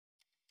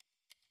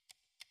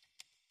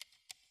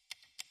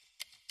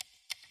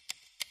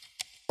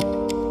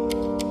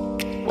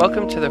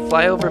Welcome to the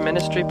Flyover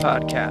Ministry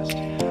Podcast,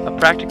 a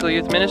practical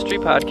youth ministry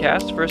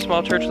podcast for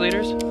small church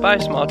leaders by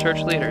small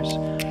church leaders.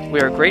 We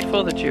are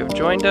grateful that you have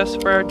joined us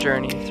for our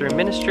journey through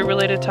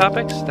ministry-related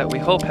topics that we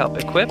hope help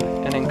equip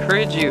and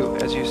encourage you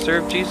as you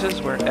serve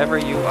Jesus wherever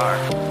you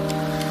are.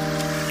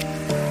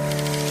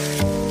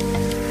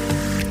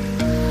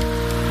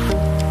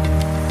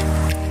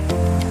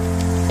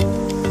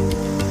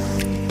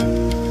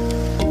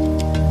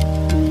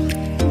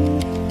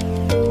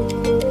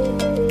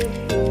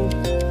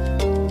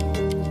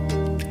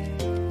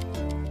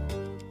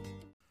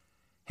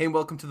 Hey,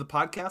 welcome to the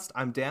podcast.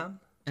 I'm Dan.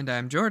 And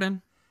I'm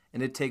Jordan.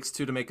 And it takes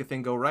two to make a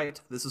thing go right.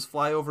 This is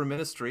Flyover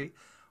Ministry.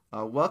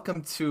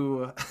 Welcome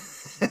to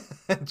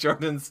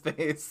Jordan's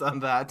face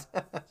on that.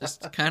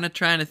 Just kind of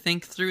trying to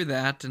think through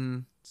that,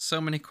 and so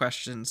many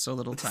questions, so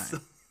little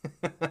time.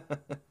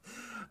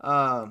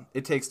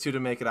 It takes two to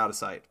make it out of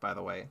sight, by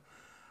the way.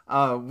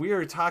 We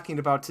are talking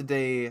about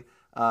today,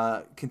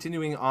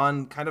 continuing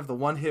on kind of the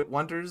one-hit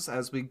wonders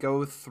as we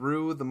go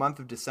through the month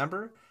of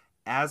December.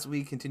 As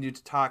we continue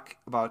to talk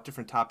about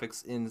different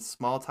topics in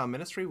small town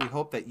ministry, we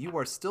hope that you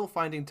are still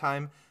finding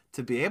time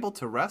to be able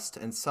to rest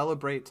and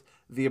celebrate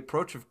the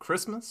approach of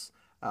Christmas,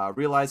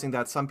 realizing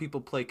that some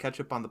people play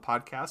catch-up on the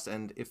podcast.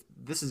 And if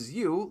this is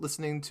you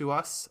listening to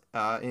us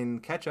in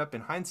catch-up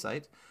in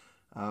hindsight,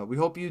 we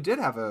hope you did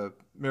have a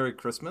Merry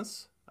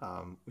Christmas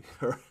and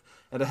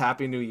a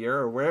Happy New Year,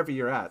 or wherever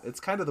you're at. It's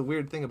kind of the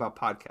weird thing about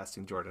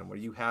podcasting, Jordan, where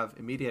you have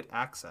immediate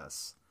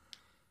access.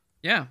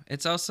 Yeah,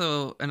 it's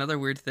also another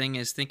weird thing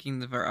is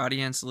thinking of our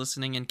audience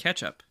listening in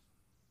catch-up.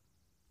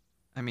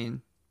 I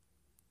mean,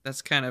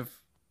 that's kind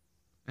of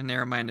a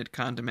narrow-minded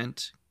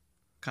comment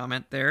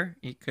there.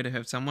 You could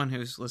have someone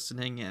who's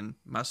listening in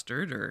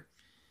mustard, or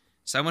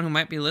someone who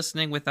might be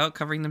listening without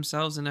covering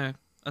themselves in a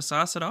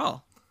sauce at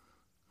all.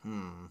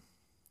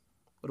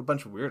 What a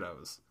bunch of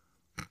weirdos.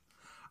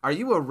 Are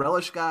you a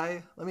relish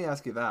guy? Let me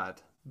ask you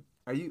that.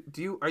 Are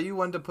you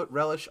one to put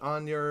relish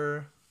on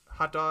your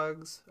hot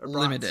dogs or brats?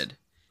 Limited.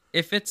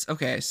 If it's,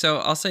 okay, so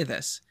I'll say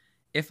this.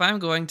 If I'm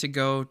going to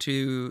go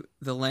to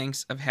the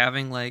lengths of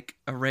having like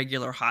a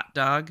regular hot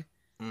dog,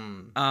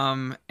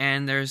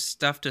 and there's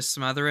stuff to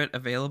smother it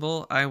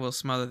available, I will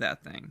smother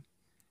that thing.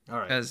 All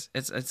right. Because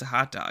it's a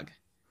hot dog.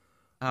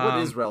 What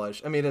is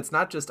relish? I mean, it's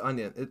not just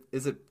onion.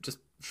 Is it just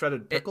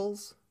shredded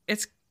pickles?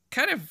 It's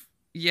kind of,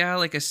 yeah,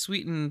 like a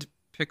sweetened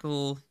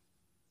pickle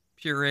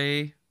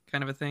puree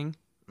kind of a thing.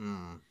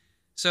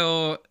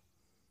 So...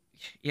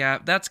 yeah,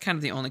 that's kind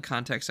of the only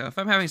context. So if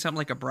I'm having something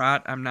like a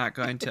brat, I'm not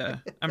going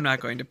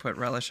to put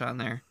relish on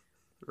there.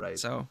 Right.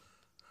 So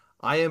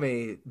I am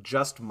a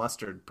just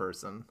mustard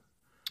person.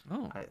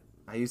 Oh.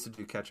 I used to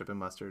do ketchup and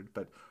mustard,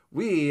 but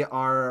we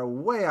are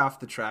way off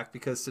the track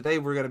because today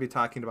we're going to be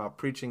talking about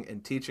preaching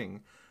and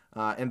teaching,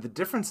 and the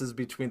differences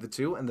between the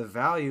two and the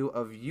value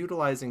of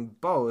utilizing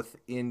both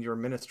in your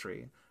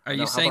ministry. Are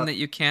you saying that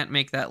you can't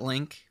make that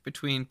link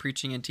between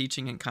preaching and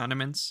teaching and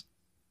condiments?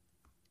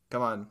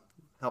 Come on,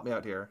 help me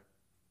out here.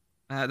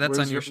 That's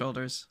on your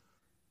shoulders.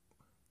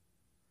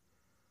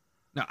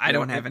 No, I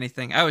don't have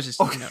anything. I was just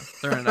throwing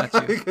it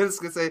at you. I was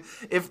going to say,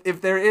 if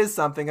there is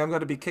something, I'm going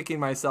to be kicking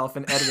myself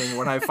in editing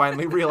when I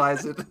finally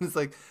realize it. It's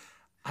like,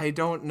 I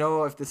don't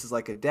know if this is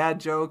like a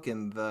dad joke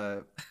in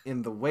the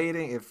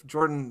waiting, if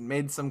Jordan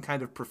made some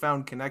kind of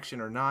profound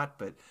connection or not,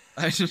 but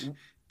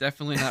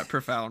definitely not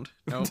profound.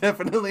 Nope.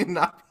 Definitely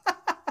not.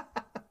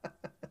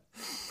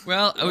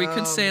 Well, we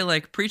could say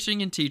like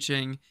preaching and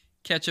teaching,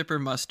 ketchup or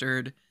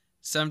mustard.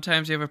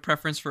 Sometimes you have a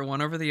preference for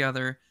one over the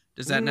other.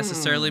 Does that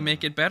necessarily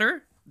make it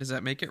better? Does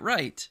that make it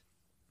right?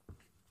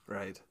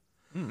 Right.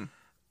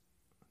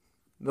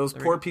 Those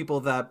poor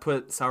people that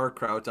put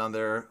sauerkraut on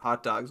their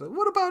hot dogs. Like,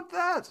 what about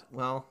that?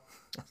 Well,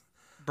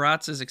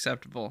 brats is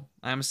acceptable.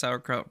 I'm a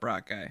sauerkraut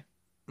brat guy.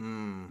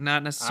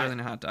 Not necessarily in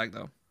a hot dog,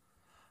 though.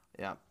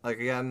 Yeah. Like,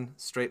 again,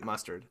 straight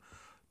mustard.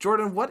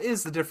 Jordan, what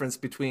is the difference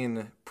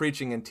between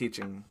preaching and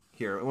teaching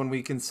here? When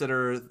we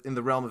consider in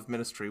the realm of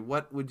ministry,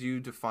 what would you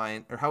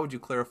define, or how would you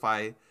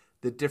clarify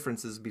the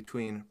differences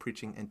between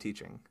preaching and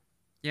teaching?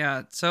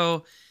 Yeah,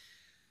 so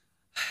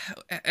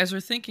as we're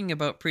thinking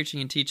about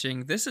preaching and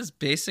teaching, this is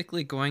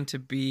basically going to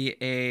be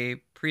a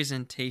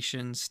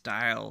presentation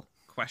style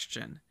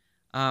question.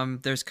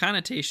 There's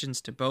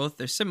connotations to both,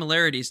 there's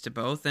similarities to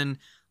both, and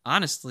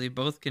honestly,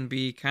 both can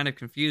be kind of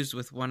confused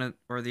with one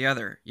or the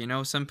other. You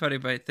know, somebody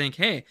might think,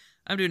 hey,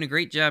 I'm doing a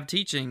great job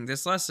teaching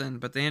this lesson,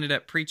 but they ended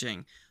up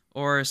preaching.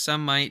 Or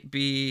some might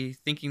be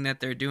thinking that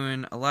they're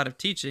doing a lot of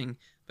teaching,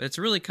 but it's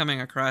really coming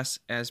across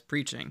as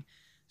preaching.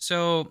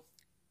 So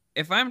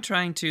if I'm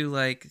trying to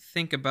like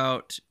think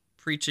about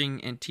preaching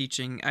and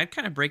teaching, I'd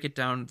kind of break it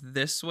down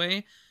this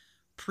way.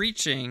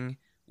 Preaching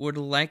would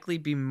likely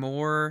be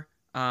more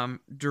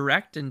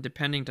direct and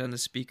dependent on the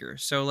speaker.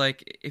 So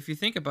like if you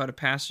think about a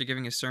pastor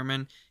giving a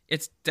sermon,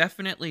 it's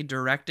definitely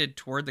directed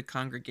toward the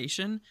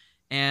congregation,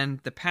 and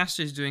the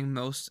pastor is doing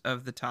most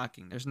of the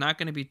talking. There's not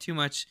going to be too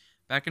much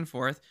back and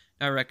forth.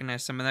 Now, I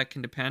recognize some of that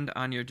can depend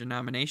on your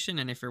denomination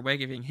and if you're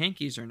waving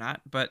hankies or not,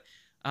 but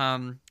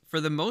For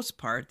the most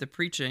part, the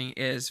preaching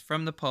is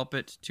from the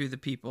pulpit to the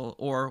people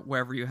or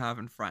wherever you have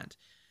in front.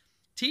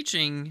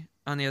 Teaching,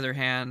 on the other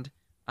hand,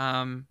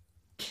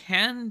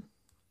 can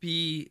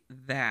be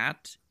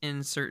that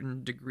in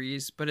certain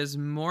degrees, but is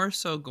more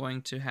so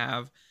going to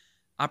have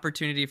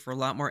opportunity for a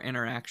lot more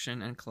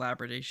interaction and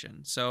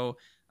collaboration. So,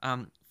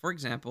 for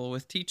example,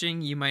 with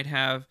teaching, you might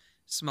have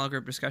small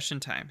group discussion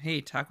time.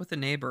 Hey, talk with a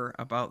neighbor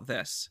about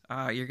this.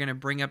 You're going to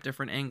bring up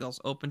different angles,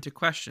 open to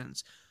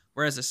questions.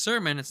 Whereas a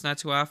sermon, it's not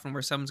too often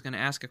where someone's going to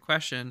ask a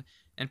question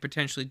and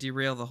potentially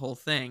derail the whole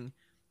thing.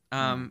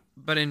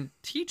 But in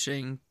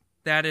teaching,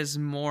 that is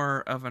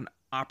more of an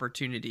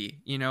opportunity,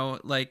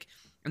 like,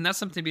 and that's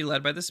something to be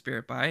led by the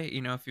Spirit by,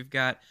 if you've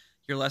got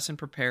your lesson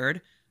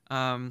prepared,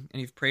 and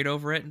you've prayed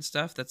over it and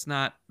stuff, that's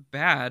not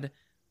bad.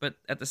 But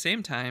at the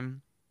same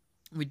time,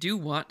 we do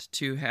want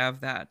to have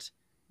that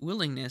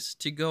willingness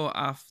to go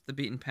off the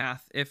beaten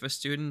path if a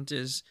student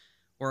is,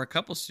 or a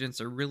couple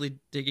students are really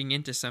digging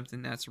into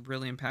something that's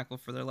really impactful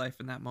for their life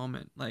in that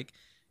moment. Like,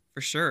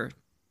 for sure,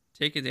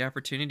 take the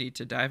opportunity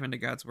to dive into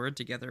God's word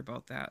together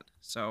about that.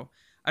 So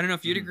I don't know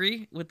if you'd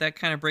agree with that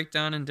kind of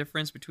breakdown and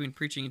difference between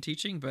preaching and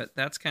teaching, but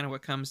that's kind of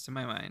what comes to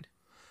my mind.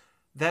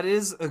 That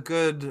is a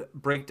good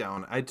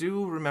breakdown. I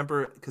do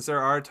remember, because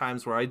there are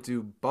times where I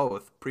do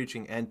both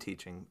preaching and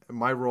teaching.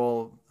 My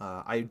role,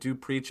 I do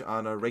preach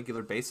on a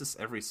regular basis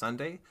every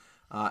Sunday,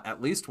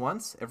 at least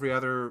once. Every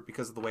other,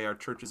 because of the way our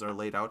churches are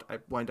laid out, I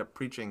wind up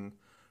preaching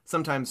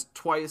sometimes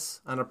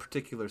twice on a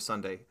particular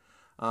Sunday.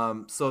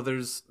 So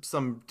there's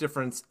some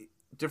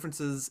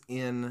differences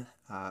in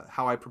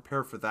how I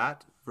prepare for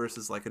that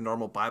versus like a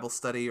normal Bible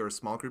study or a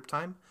small group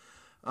time.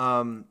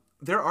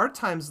 There are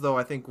times, though,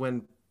 I think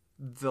when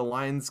the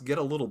lines get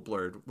a little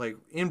blurred, like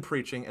in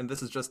preaching, and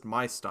this is just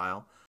my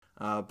style.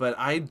 But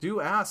I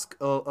do ask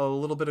a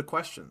little bit of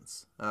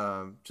questions,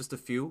 just a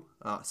few,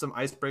 some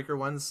icebreaker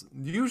ones,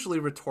 usually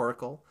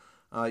rhetorical,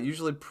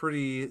 usually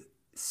pretty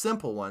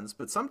simple ones,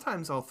 but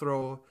sometimes I'll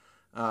throw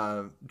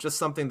just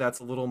something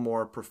that's a little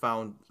more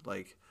profound,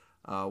 like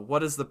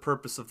what is the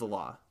purpose of the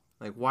law?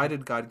 Like, why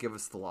did God give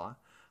us the law?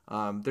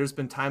 There's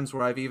been times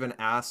where I've even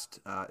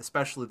asked,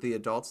 especially the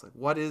adults, like,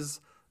 what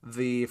is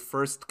the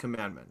first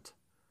commandment?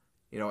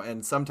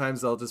 And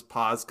sometimes they'll just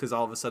pause because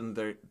all of a sudden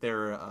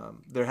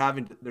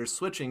they're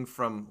switching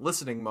from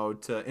listening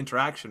mode to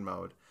interaction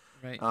mode,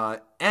 Right.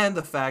 and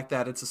the fact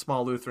that it's a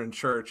small Lutheran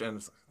church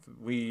and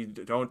we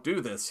don't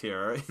do this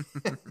here.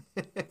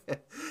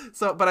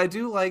 So, but I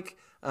do like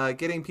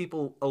getting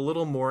people a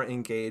little more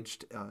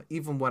engaged,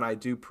 even when I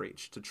do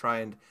preach, to try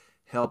and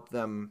help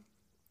them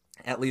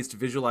at least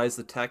visualize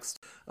the text.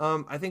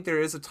 I think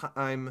there is a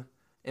time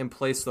and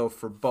place though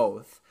for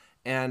both.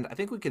 And I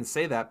think we can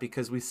say that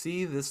because we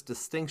see this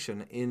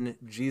distinction in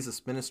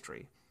Jesus'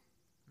 ministry,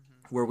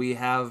 where we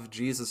have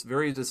Jesus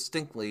very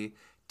distinctly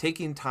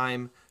taking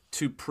time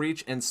to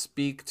preach and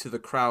speak to the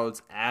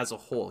crowds as a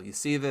whole. You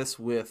see this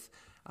with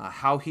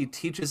how he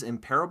teaches in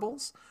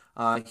parables.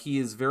 He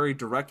is very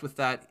direct with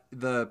that.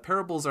 The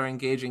parables are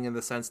engaging in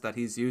the sense that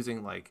he's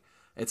using, like,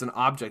 it's an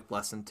object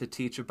lesson to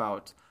teach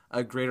about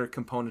a greater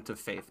component of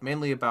faith,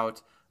 mainly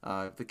about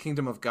the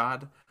kingdom of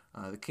God.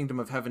 The kingdom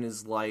of heaven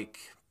is like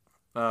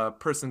a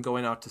person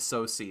going out to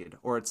sow seed,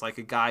 or it's like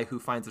a guy who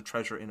finds a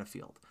treasure in a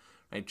field.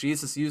 Right?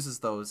 Jesus uses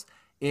those,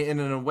 and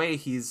in a way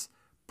he's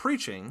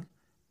preaching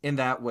in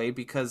that way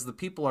because the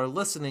people are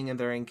listening and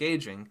they're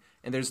engaging,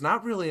 and there's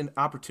not really an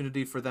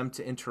opportunity for them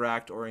to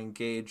interact or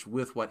engage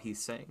with what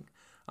he's saying.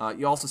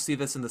 You also see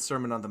this in the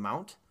Sermon on the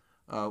Mount,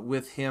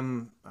 with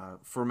him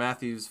for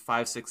Matthews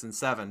 5, 6, and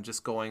 7,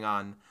 just going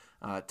on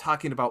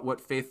talking about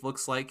what faith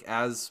looks like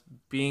as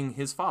being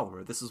his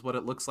follower. This is what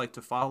it looks like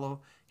to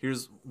follow.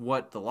 Here's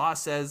what the law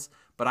says,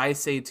 but I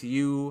say to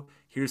you,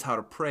 here's how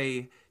to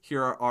pray.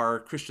 Here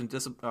are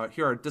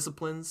here are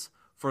disciplines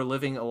for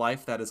living a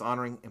life that is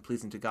honoring and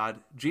pleasing to God.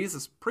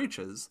 Jesus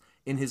preaches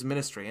in his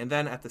ministry, and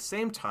then at the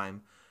same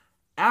time,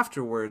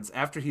 afterwards,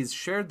 after he's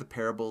shared the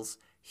parables,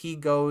 he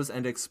goes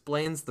and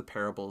explains the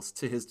parables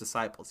to his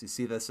disciples. You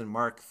see this in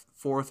Mark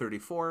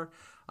 4:34.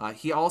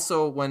 He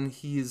also, when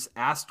he's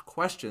asked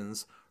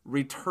questions,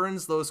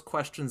 returns those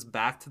questions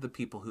back to the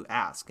people who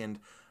ask. And,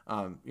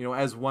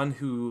 as one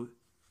who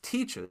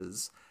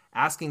teaches,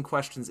 asking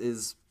questions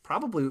is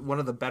probably one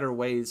of the better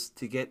ways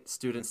to get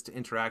students to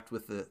interact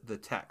with the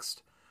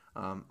text.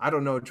 I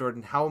don't know,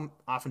 Jordan, how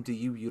often do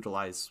you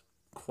utilize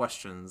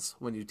questions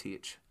when you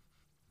teach?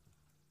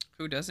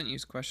 Who doesn't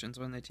use questions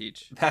when they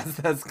teach? That's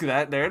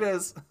that. There it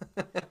is.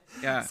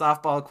 Yeah.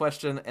 Softball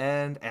question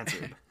and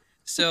answered.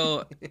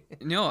 So,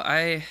 no,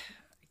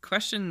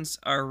 questions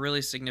are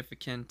really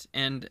significant,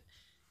 and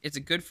it's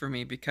good for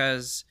me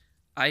because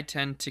I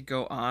tend to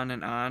go on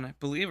and on.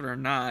 Believe it or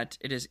not,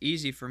 it is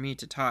easy for me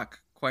to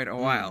talk quite a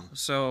while.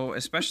 So,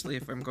 especially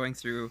if I'm going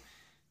through,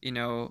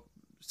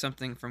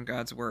 something from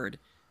God's word.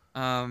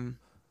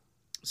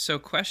 So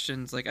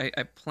questions, like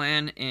I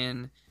plan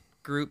in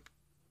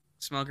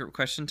small group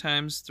question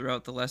times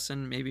throughout the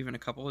lesson, maybe even a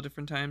couple of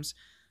different times.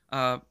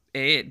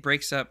 It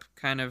breaks up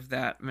kind of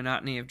that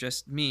monotony of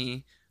just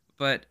me,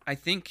 but I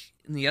think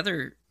in the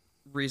other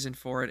reason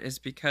for it is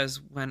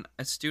because when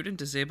a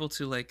student is able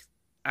to like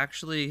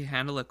actually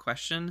handle a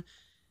question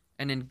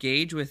and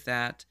engage with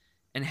that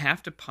and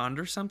have to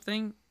ponder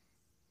something,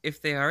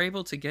 if they are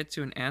able to get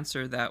to an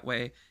answer that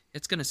way,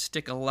 it's going to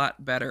stick a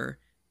lot better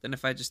than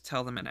if I just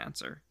tell them an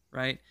answer,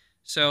 right?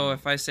 So Mhm.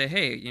 if I say,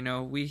 hey,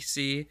 we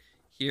see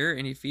here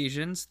in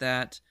Ephesians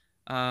that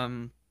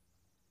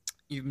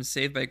you've been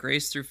saved by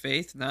grace through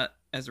faith, not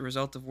as a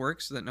result of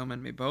works, so that no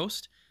man may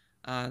boast.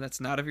 That's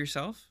not of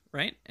yourself,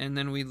 right? And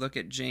then we look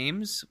at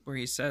James, where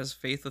he says,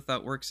 faith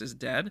without works is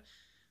dead.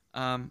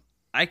 Um,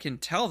 I can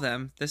tell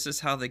them this is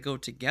how they go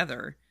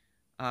together.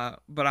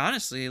 But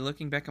honestly,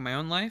 looking back at my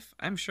own life,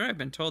 I'm sure I've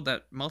been told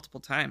that multiple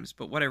times.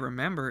 But what I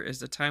remember is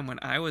the time when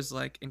I was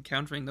like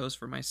encountering those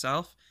for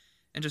myself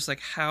and just like,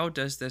 how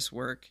does this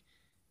work?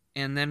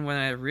 And then when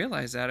I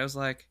realized that, I was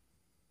like,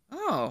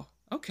 oh,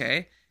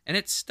 okay. And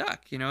it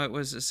stuck. It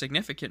was a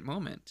significant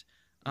moment.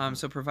 Mhm.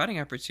 So providing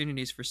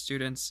opportunities for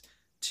students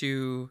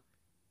to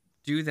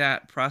do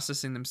that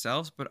processing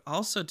themselves, but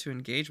also to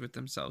engage with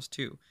themselves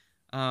too.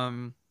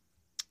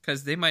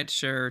 Because they might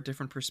share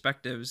different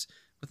perspectives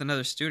with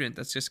another student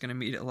that's just going to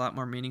be a lot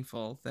more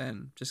meaningful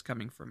than just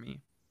coming from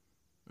me.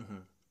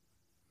 Mhm.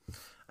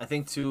 I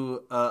think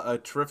too a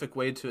terrific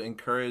way to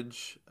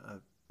encourage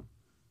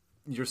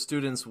your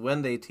students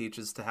when they teach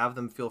is to have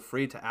them feel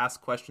free to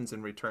ask questions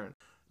in return.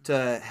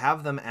 To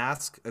have them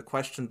ask a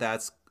question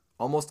that's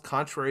almost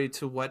contrary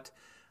to what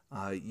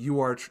you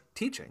are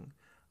teaching.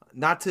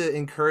 Not to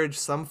encourage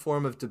some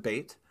form of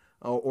debate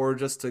or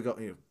just to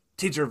go,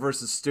 teacher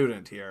versus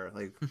student here.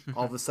 Like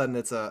all of a sudden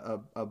it's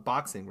a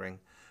boxing ring.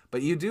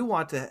 But you do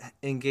want to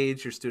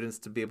engage your students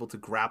to be able to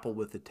grapple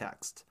with the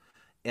text.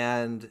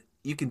 And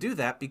you can do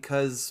that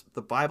because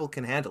the Bible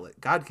can handle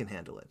it, God can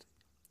handle it.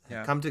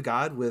 Yeah. Come to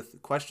God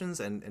with questions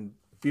and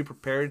be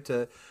prepared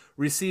to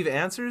receive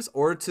answers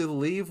or to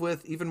leave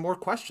with even more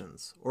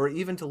questions or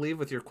even to leave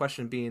with your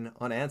question being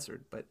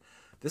unanswered. But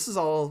this is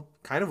all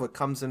kind of what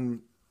comes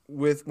in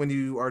with when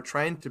you are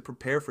trying to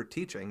prepare for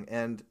teaching.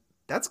 And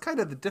that's kind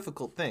of the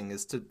difficult thing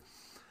is to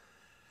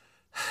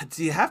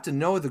do you have to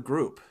know the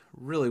group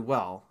really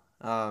well.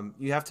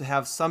 You have to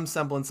have some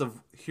semblance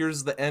of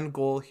here's the end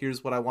goal,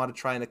 here's what I want to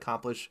try and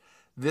accomplish.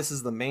 This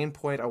is the main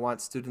point I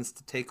want students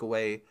to take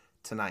away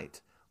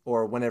tonight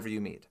or whenever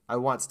you meet. I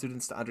want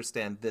students to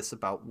understand this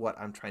about what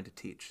I'm trying to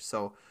teach.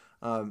 So,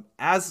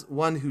 as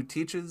one who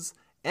teaches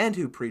and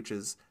who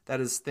preaches, that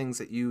is things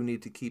that you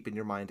need to keep in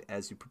your mind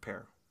as you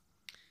prepare.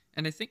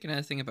 And I think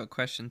another thing about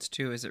questions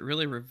too is it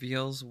really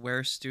reveals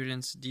where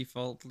students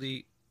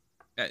defaultly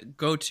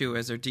go to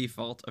as their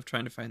default of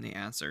trying to find the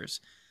answers.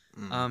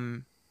 Mm.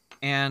 Um,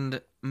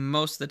 and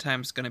most of the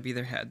time it's going to be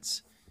their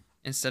heads.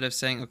 Instead of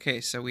saying,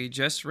 okay, so we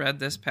just read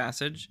this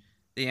passage,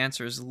 the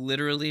answer is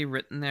literally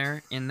written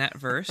there in that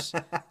verse,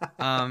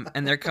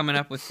 and they're coming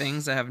up with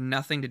things that have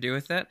nothing to do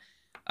with it.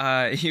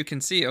 You can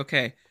see,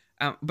 okay,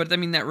 but I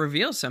mean, that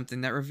reveals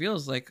something. That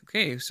reveals, like,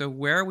 okay, so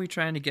where are we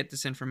trying to get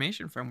this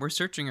information from? We're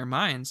searching our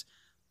minds,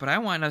 but I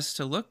want us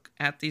to look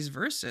at these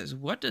verses.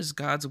 What does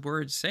God's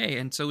word say?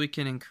 And so we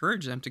can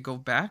encourage them to go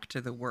back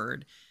to the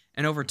word.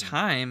 And over Mhm.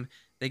 time,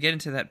 they get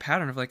into that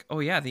pattern of like,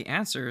 oh, yeah, the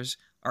answers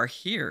are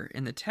here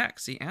in the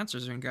text. The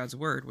answers are in God's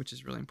word, which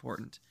is really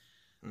important.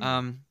 Mm.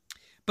 Um,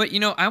 but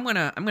I'm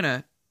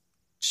gonna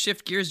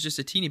shift gears just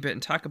a teeny bit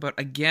and talk about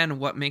again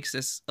what makes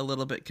this a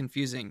little bit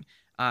confusing.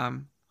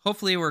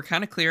 Hopefully, we're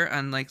kind of clear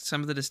on like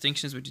some of the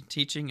distinctions between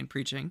teaching and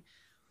preaching.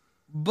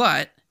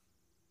 But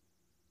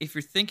if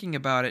you're thinking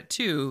about it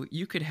too,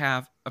 you could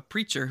have a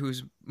preacher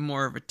who's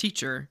more of a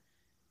teacher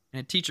and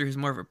a teacher who's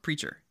more of a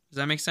preacher. Does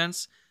that make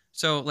sense?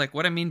 So, like,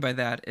 what I mean by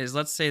that is,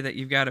 let's say that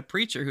you've got a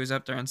preacher who's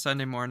up there on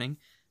Sunday morning,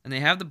 and they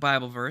have the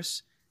Bible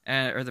verse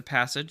or the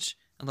passage,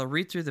 and they'll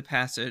read through the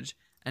passage,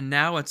 and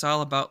now it's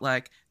all about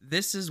like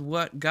this is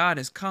what God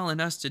is calling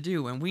us to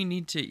do, and we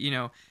need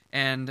to,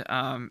 and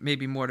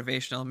maybe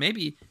motivational.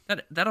 Maybe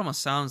that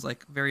almost sounds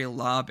like very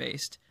law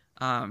based.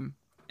 And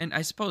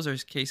I suppose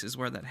there's cases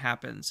where that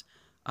happens.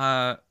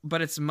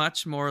 But it's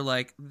much more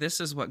like this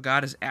is what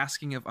God is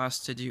asking of us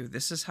to do.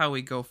 This is how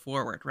we go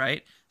forward,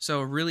 right?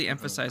 So really Mhm.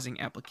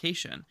 emphasizing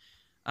application.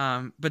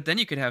 But then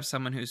you could have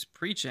someone who's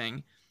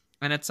preaching,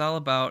 and it's all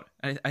about.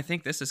 I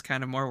think this is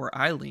kind of more where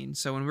I lean.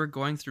 So when we're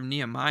going through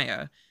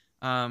Nehemiah,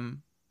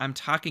 I'm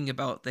talking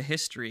about the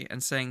history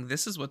and saying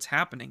this is what's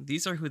happening.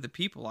 These are who the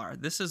people are.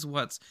 This is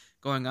what's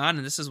going on,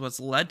 and this is what's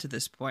led to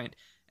this point.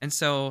 And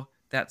so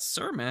that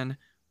sermon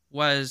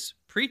was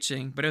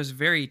preaching, but it was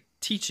very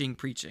teaching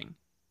preaching.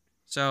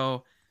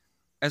 So,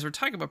 as we're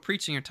talking about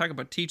preaching or talking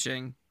about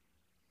teaching,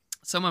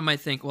 someone might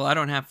think, well, I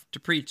don't have to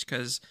preach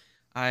because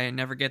I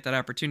never get that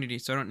opportunity,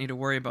 so I don't need to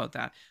worry about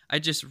that. I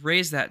just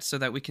raise that so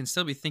that we can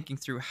still be thinking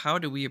through how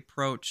do we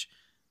approach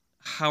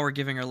how we're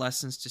giving our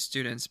lessons to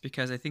students,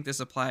 because I think this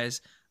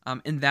applies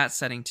in that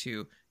setting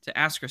too, to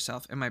ask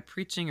yourself, am I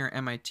preaching or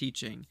am I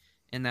teaching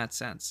in that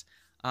sense?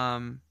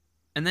 Um,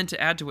 and then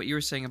to add to what you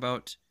were saying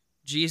about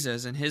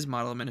Jesus and his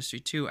model of ministry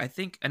too, I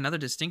think another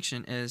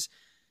distinction is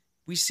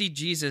we see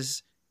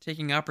Jesus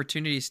taking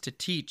opportunities to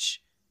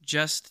teach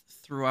just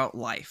throughout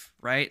life,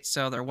 right?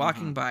 So they're Mm-hmm.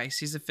 walking by,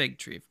 sees a fig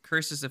tree,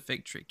 curses a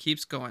fig tree,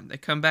 keeps going. They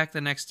come back the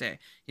next day.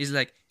 He's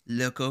like,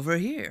 look over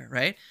here,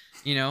 right?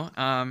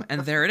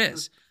 And there it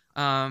is.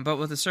 But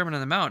with the Sermon on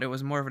the Mount, it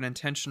was more of an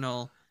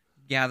intentional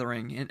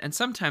gathering. And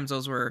sometimes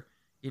those were,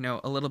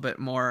 a little bit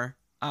more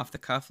off the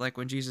cuff, like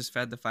when Jesus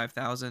fed the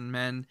 5,000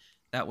 men.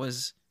 That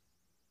was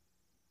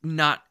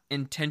not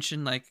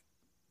intention, like,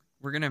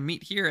 we're going to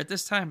meet here at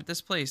this time, at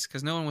this place,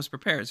 because no one was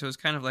prepared. So it was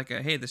kind of like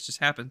a, hey, this just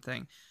happened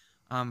thing.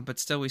 But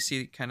still, we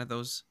see kind of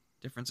those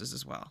differences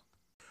as well.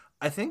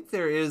 I think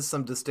there is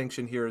some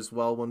distinction here as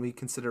well when we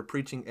consider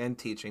preaching and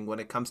teaching when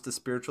it comes to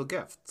spiritual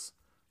gifts.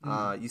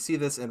 Mm. You see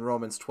this in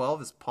Romans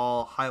 12 as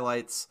Paul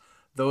highlights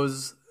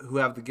those who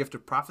have the gift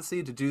of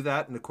prophecy to do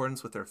that in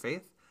accordance with their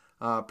faith.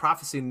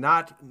 Prophecy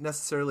not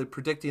necessarily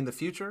predicting the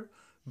future,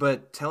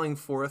 but telling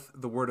forth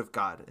the word of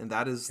God. And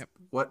that is Yep.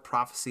 what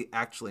prophecy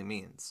actually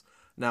means.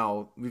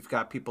 Now, we've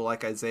got people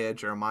like Isaiah,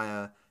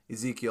 Jeremiah,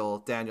 Ezekiel,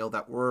 Daniel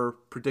that were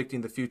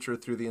predicting the future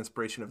through the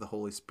inspiration of the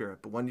Holy Spirit.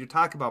 But when you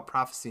talk about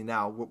prophecy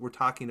now, what we're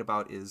talking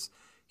about is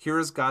here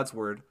is God's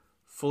word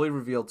fully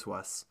revealed to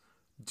us.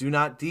 Do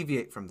not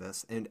deviate from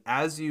this. And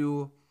as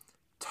you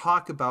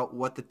talk about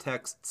what the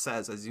text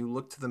says, as you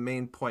look to the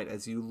main point,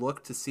 as you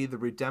look to see the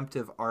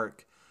redemptive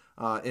arc,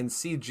 and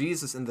see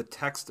Jesus in the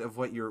text of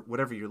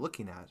whatever you're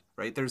looking at,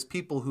 right? There's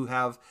people who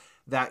have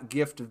that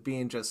gift of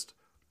being just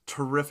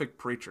terrific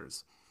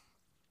preachers.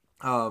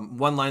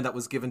 One line that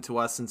was given to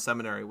us in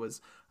seminary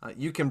was,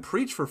 you can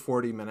preach for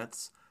 40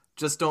 minutes,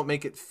 just don't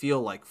make it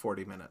feel like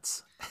 40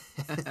 minutes.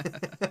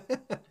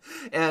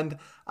 And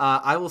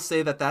I will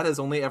say that has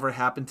only ever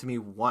happened to me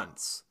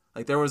once.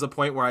 Like there was a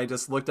point where I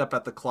just looked up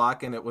at the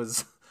clock and it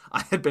was,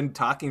 I had been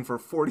talking for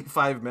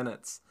 45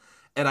 minutes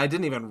and I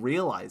didn't even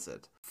realize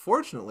it.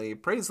 Fortunately,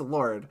 praise the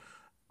Lord,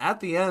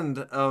 at the end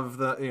of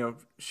the,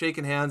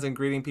 shaking hands and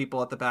greeting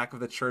people at the back of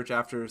the church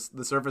after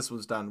the service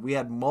was done, we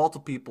had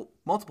multiple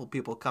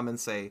people come and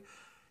say,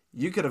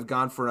 you could have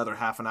gone for another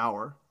half an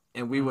hour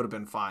and we would have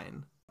been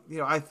fine.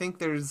 I think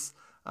there's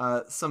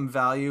some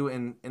value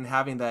in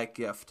having that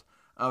gift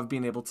of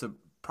being able to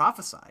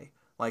prophesy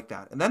like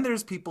that. And then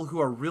there's people who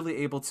are really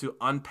able to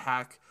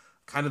unpack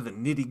kind of the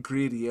nitty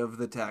gritty of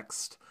the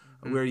text,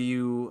 where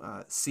you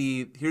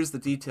see, here's the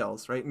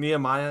details, right?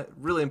 Nehemiah,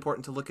 really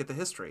important to look at the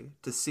history,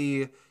 to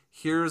see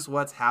here's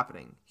what's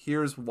happening.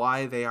 Here's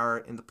why they are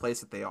in the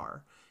place that they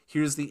are.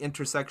 Here's the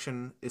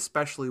intersection,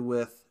 especially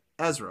with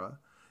Ezra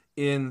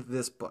in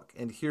this book.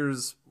 And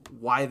here's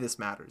why this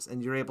matters.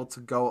 And you're able to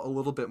go a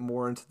little bit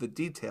more into the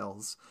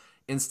details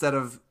instead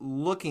of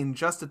looking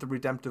just at the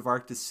redemptive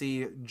arc to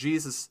see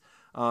Jesus,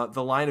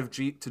 the line of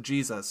to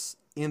Jesus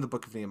in the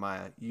book of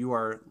Nehemiah. You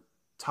are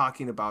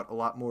talking about a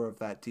lot more of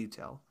that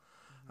detail.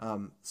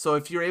 So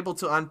if you're able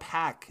to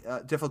unpack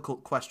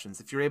difficult questions,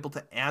 if you're able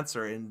to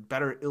answer and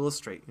better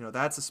illustrate,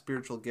 that's a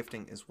spiritual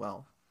gifting as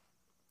well.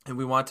 And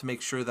we want to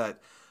make sure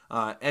that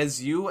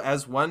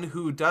as one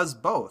who does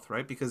both,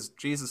 right? Because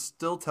Jesus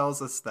still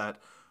tells us that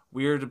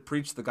we are to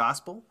preach the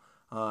gospel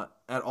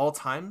at all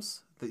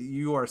times, that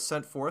you are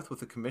sent forth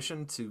with a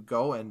commission to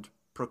go and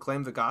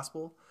proclaim the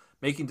gospel,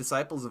 making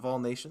disciples of all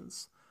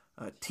nations,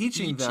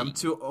 teaching them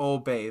to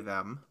obey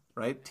them,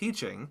 right?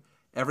 Teaching.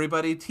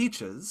 Everybody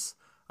teaches.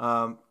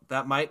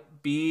 That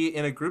might be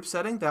in a group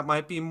setting. That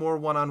might be more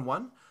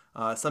one-on-one.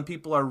 Some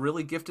people are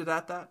really gifted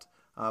at that,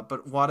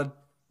 but want to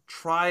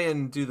try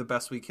and do the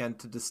best we can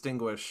to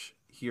distinguish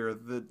here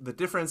the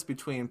difference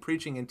between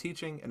preaching and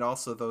teaching and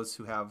also those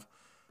who have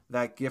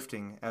that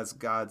gifting as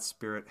God's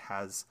Spirit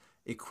has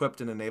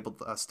equipped and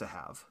enabled us to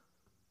have.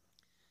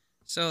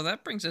 So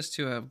that brings us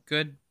to a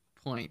good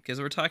point, because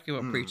we're talking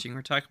about preaching,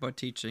 we're talking about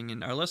teaching,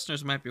 and our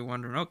listeners might be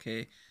wondering,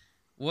 okay,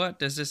 what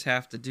does this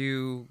have to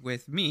do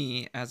with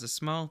me as a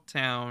small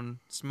town,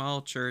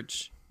 small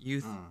church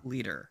youth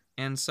leader?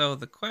 And so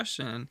the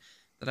question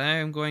that I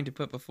am going to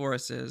put before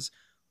us is,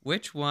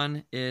 which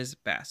one is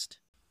best?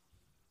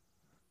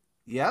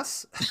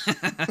 Yes?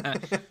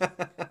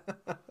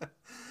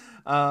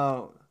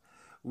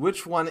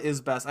 Which one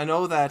is best? I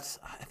know that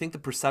I think the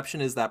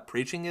perception is that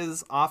preaching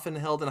is often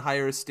held in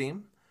higher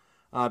esteem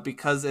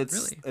because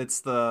it's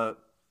the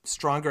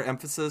stronger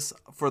emphasis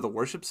for the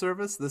worship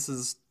service. This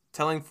is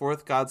telling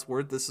forth God's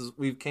word.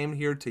 We came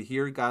here to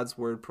hear God's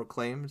word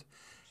proclaimed,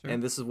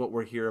 and this is what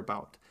we're here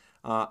about.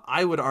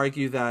 I would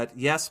argue that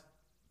yes,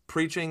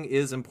 preaching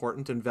is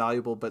important and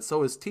valuable, but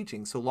so is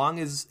teaching. So long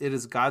as it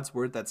is God's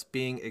word that's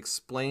being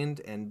explained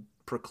and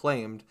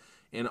proclaimed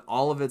in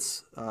all of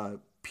its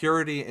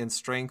purity and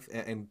strength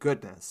and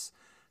goodness,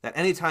 that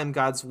anytime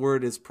God's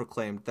word is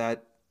proclaimed,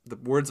 that the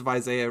words of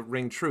Isaiah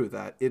ring true,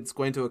 that it's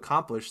going to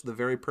accomplish the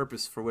very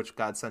purpose for which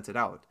God sent it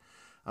out.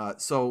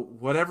 So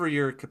whatever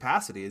your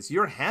capacity is,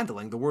 you're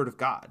handling the word of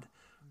God,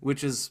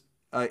 which is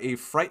a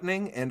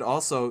frightening and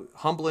also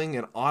humbling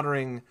and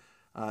honoring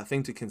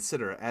thing to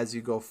consider as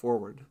you go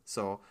forward.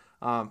 So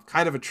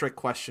kind of a trick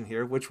question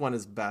here. Which one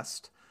is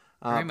best?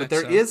 But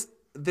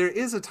there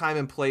is a time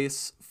and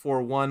place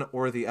for one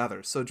or the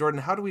other. So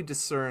Jordan, how do we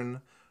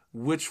discern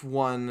which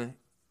one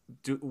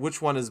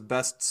which one is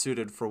best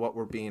suited for what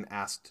we're being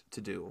asked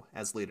to do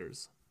as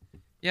leaders.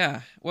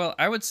 Yeah, well,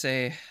 I would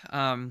say,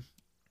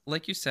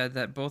 like you said,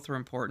 that both are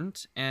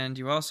important, and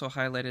you also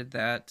highlighted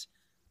that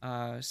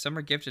some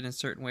are gifted in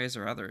certain ways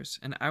or others.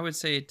 And I would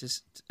say,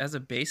 just as a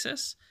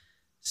basis,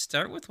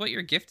 start with what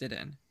you're gifted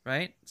in,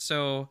 right?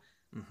 So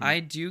Mm-hmm. I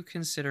do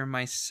consider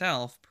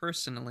myself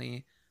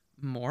personally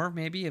more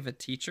maybe of a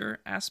teacher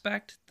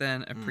aspect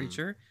than a Mm.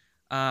 preacher,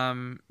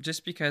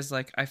 just because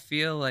like I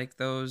feel like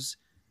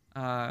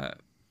uh,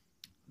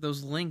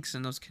 those links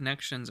and those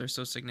connections are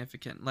so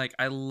significant. Like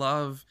I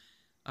love,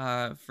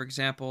 for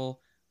example,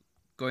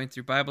 going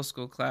through Bible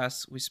school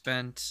class, we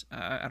spent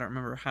I don't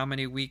remember how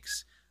many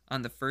weeks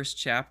on the first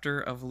chapter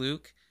of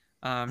Luke,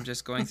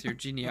 just going through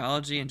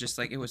genealogy and just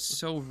like it was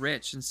so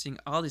rich and seeing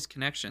all these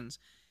connections,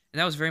 and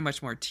that was very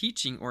much more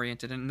teaching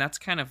oriented, and that's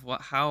kind of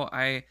how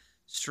I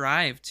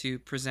strive to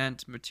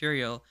present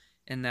material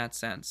in that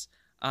sense.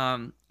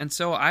 And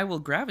so I will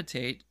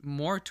gravitate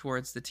more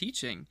towards the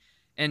teaching,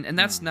 and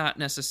that's Mm. not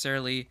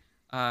necessarily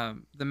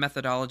the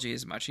methodology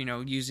as much,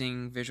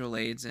 using visual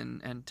aids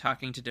and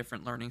talking to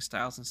different learning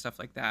styles and stuff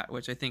like that,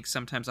 which I think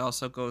sometimes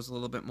also goes a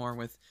little bit more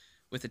with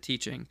the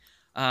teaching.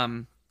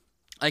 Um,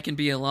 I can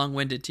be a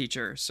long-winded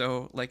teacher,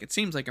 so like it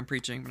seems like I'm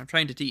preaching, but I'm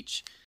trying to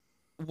teach.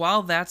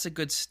 While that's a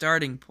good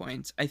starting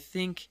point, I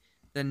think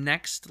the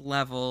next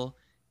level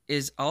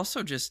is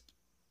also just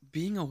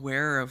being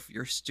aware of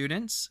your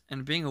students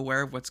and being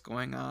aware of what's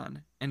going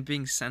on and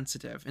being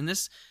sensitive. And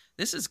this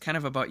is kind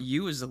of about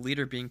you as a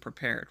leader being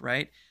prepared,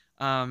 right?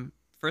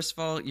 First of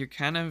all, you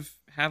kind of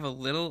have a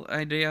little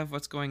idea of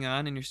what's going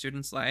on in your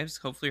students' lives.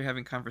 Hopefully, you're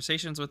having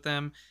conversations with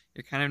them.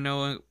 You're kind of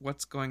knowing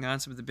what's going on,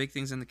 some of the big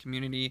things in the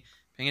community,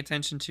 paying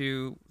attention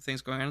to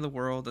things going on in the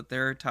world that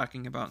they're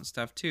talking about and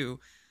stuff too.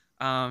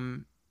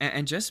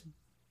 And just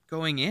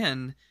going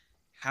in,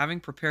 having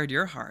prepared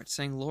your heart,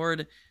 saying,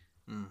 Lord,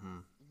 Mm-hmm.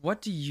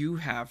 what do you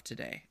have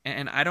today?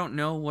 And I don't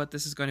know what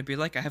this is going to be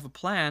like. I have a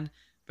plan,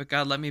 but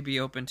God, let me be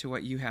open to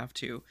what you have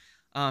too.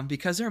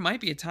 Because there might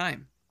be a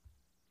time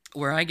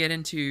where I get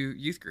into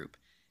youth group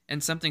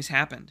and something's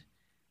happened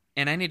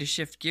and I need to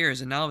shift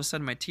gears, and all of a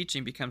sudden my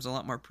teaching becomes a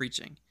lot more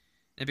preaching.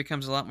 It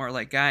becomes a lot more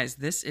like, guys,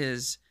 this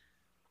is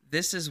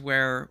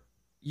where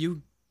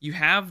you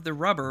have the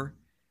rubber,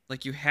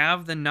 like you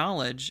have the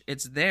knowledge,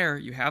 it's there,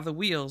 you have the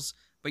wheels,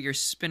 but you're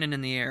spinning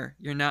in the air.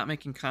 You're not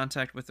making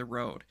contact with the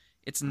road.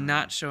 It's Mm.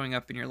 not showing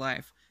up in your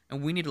life,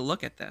 and we need to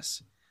look at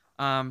this.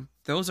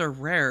 Those are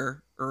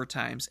rarer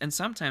times, and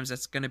sometimes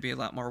that's going to be a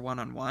lot more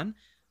one-on-one,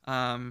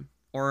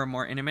 or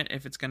more intimate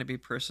if it's going to be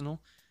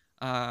personal.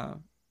 Uh,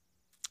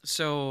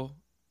 so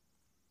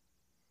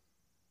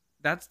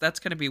that's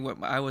going to be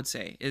what I would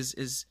say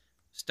is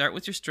start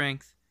with your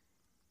strength,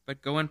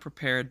 but go in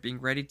prepared, being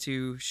ready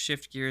to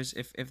shift gears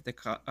if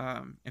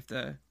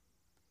the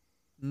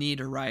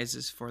need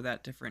arises for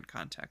that different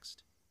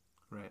context.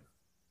 Right.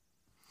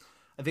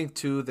 I think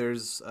too,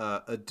 there's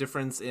a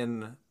difference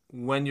in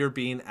when you're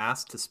being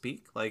asked to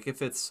speak. Like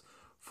if it's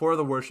for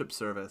the worship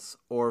service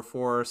or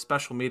for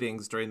special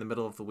meetings during the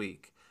middle of the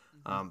week,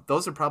 Mm-hmm.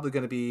 those are probably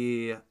going to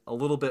be a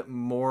little bit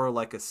more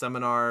like a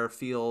seminar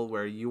feel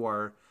where you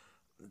are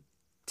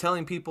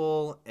telling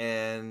people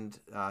and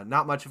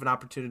not much of an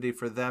opportunity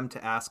for them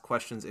to ask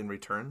questions in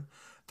return.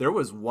 There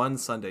was one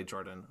Sunday,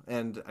 Jordan,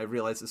 and I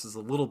realize this is a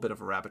little bit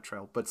of a rabbit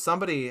trail, but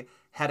somebody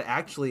had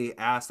actually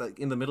asked, like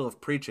in the middle of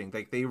preaching,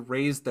 like they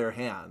raised their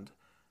hand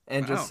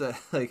and just Wow.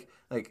 said,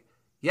 like,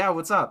 yeah,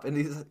 what's up? And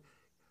he's like,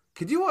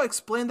 could you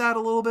explain that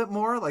a little bit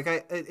more? Like I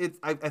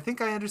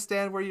think I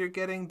understand where you're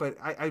getting, but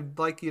I'd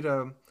like you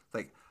to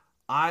like.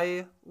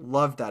 I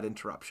love that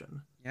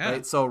interruption, Yeah.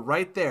 right? So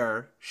right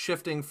there,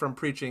 shifting from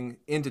preaching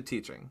into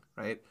teaching,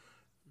 right?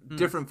 Mm-hmm.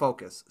 Different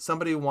focus.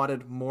 Somebody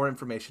wanted more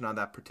information on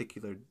that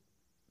particular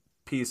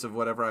piece of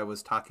whatever I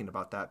was talking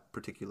about that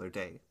particular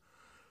day. Yeah.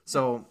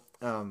 So,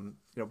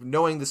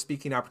 knowing the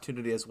speaking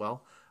opportunity as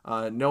well,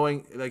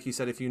 knowing, like you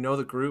said, if you know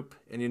the group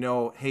and you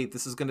know, hey,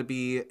 this is going to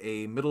be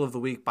a middle of the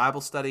week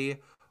Bible study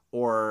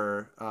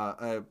or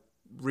a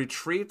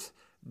retreat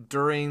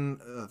during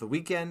the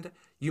weekend,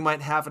 you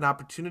might have an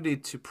opportunity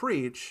to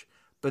preach,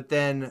 but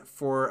then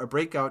for a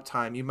breakout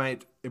time, you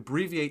might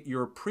abbreviate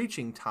your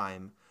preaching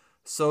time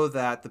so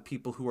that the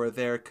people who are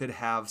there could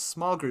have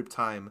small group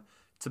time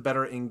to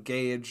better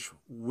engage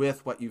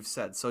with what you've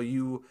said. So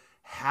you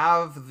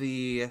have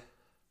the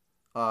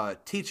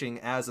teaching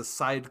as a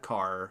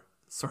sidecar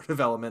sort of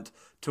element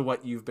to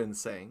what you've been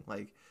saying.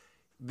 Like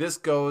this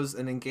goes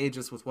and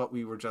engages with what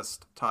we were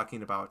just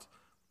talking about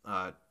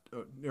uh,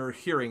 or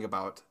hearing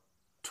about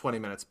 20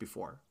 minutes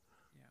before.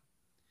 Yeah.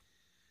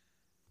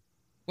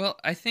 Well,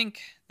 I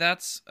think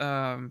that's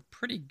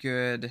pretty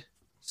good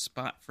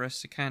spot for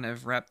us to kind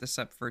of wrap this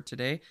up for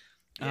today.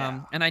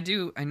 Yeah. And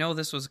I know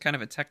this was kind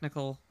of a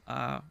technical,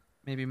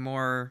 maybe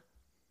more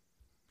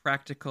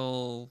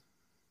practical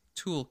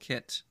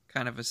toolkit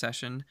kind of a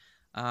session.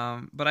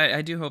 But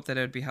I do hope that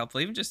it would be helpful.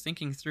 Even just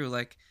thinking through,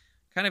 like,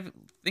 kind of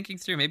thinking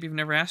through, maybe you've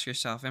never asked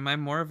yourself, am I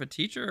more of a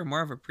teacher or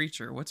more of a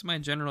preacher? What's my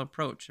general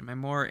approach? Am I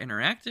more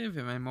interactive?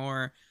 Am I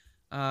more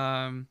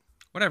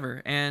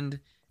whatever, and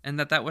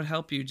that would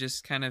help you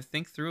just kind of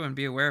think through and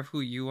be aware of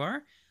who you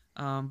are,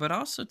 but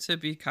also to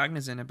be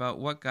cognizant about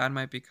what God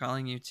might be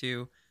calling you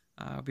to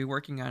be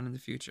working on in the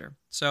future.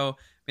 So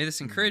may this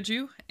encourage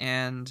you,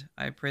 and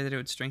I pray that it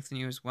would strengthen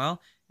you as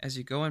well as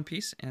you go in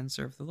peace and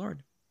serve the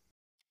Lord.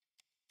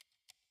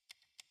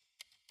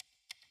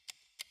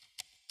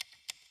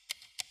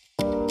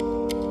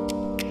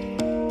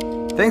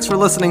 Thanks for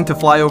listening to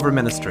Flyover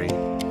Ministry.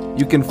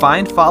 You can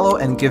find, follow,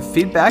 and give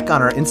feedback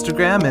on our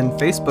Instagram and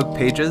Facebook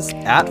pages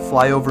at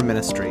Flyover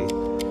Ministry.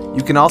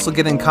 You can also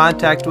get in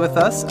contact with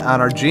us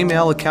on our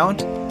Gmail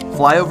account,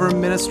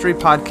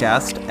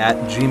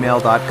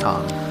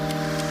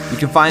 flyoverministrypodcast@gmail.com. You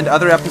can find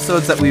other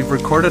episodes that we've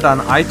recorded on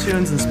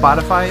iTunes and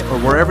Spotify or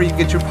wherever you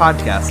get your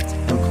podcasts,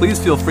 and please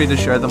feel free to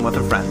share them with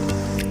a friend.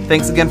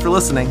 Thanks again for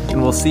listening,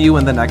 and we'll see you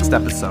in the next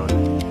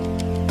episode.